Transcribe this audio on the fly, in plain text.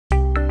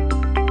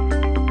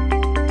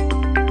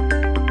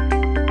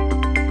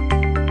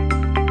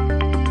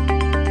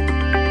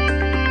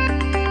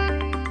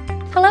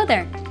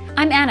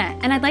I'm Anna,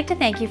 and I'd like to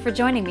thank you for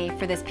joining me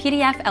for this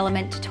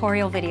PDFelement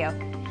tutorial video.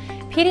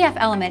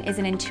 PDFelement is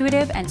an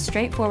intuitive and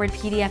straightforward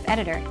PDF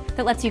editor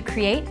that lets you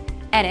create,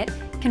 edit,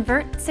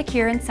 convert,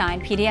 secure, and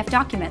sign PDF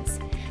documents.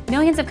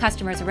 Millions of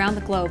customers around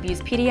the globe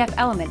use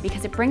PDFelement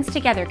because it brings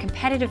together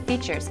competitive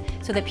features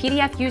so that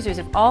PDF users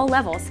of all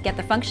levels get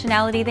the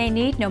functionality they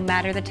need no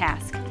matter the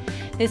task.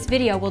 This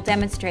video will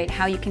demonstrate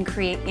how you can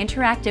create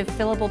interactive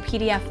fillable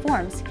PDF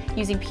forms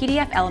using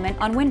PDFelement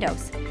on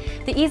Windows.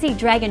 The easy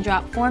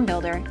drag-and-drop form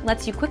builder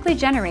lets you quickly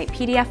generate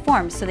PDF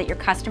forms so that your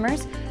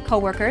customers,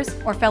 coworkers,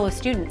 or fellow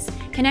students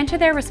can enter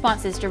their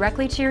responses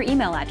directly to your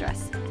email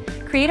address.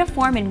 Create a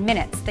form in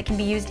minutes that can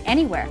be used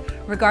anywhere,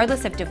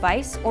 regardless of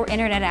device or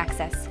internet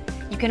access.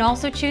 You can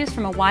also choose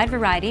from a wide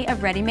variety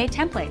of ready-made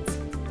templates.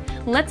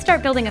 Let's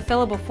start building a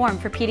fillable form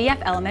for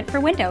PDFelement for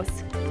Windows.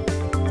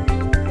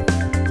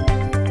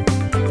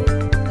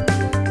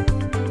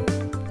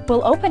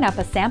 We'll open up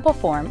a sample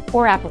form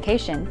or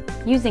application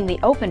using the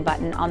Open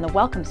button on the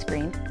Welcome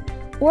screen,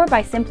 or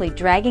by simply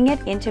dragging it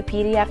into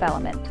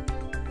PDFelement.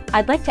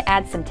 I'd like to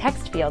add some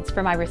text fields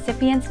for my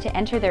recipients to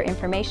enter their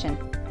information,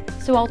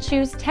 so I'll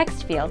choose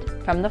Text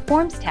Field from the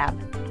Forms tab.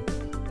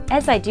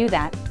 As I do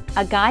that,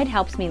 a guide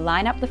helps me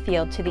line up the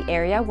field to the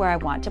area where I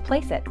want to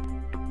place it.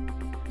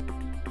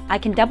 I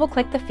can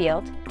double-click the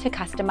field to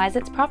customize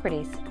its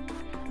properties.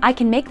 I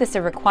can make this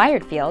a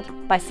required field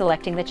by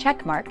selecting the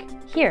check mark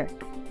here.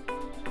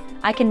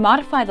 I can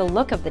modify the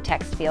look of the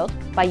text field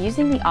by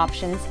using the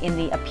options in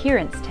the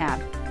Appearance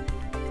tab.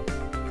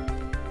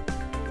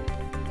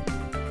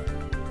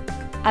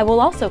 I will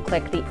also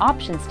click the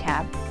Options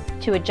tab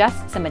to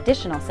adjust some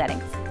additional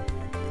settings.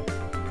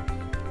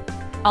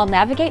 I'll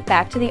navigate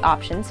back to the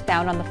options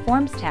found on the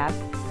Forms tab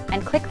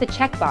and click the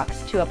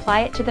checkbox to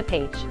apply it to the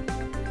page.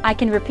 I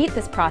can repeat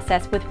this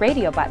process with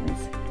radio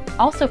buttons,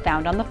 also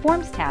found on the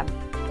Forms tab.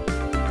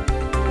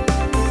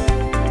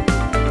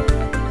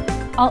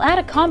 I'll add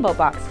a combo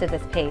box to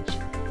this page,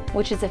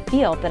 which is a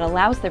field that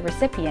allows the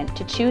recipient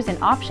to choose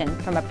an option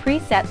from a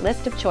preset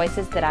list of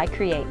choices that I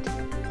create.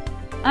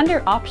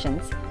 Under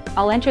Options,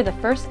 I'll enter the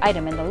first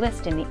item in the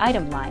list in the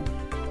item line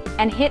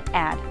and hit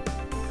Add.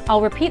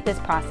 I'll repeat this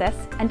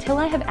process until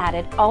I have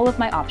added all of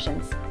my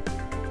options.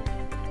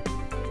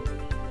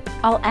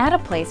 I'll add a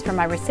place for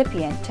my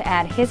recipient to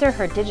add his or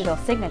her digital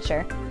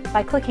signature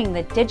by clicking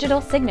the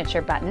Digital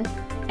Signature button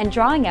and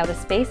drawing out a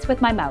space with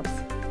my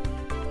mouse.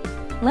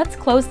 Let's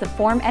close the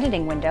form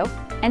editing window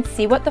and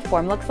see what the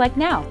form looks like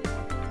now.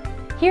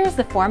 Here's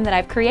the form that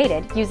I've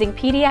created using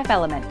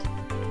PDFelement.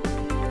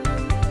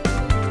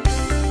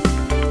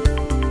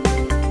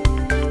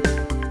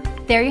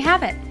 There you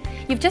have it.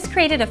 You've just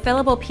created a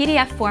fillable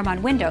PDF form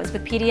on Windows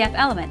with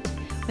PDFelement.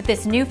 With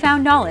this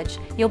newfound knowledge,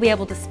 you'll be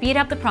able to speed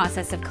up the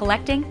process of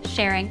collecting,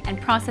 sharing, and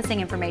processing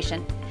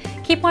information.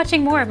 Keep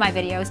watching more of my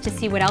videos to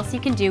see what else you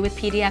can do with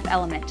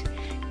PDFelement.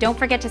 Don't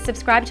forget to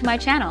subscribe to my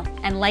channel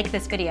and like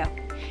this video.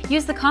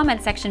 Use the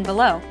comment section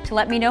below to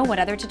let me know what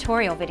other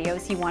tutorial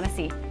videos you want to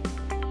see.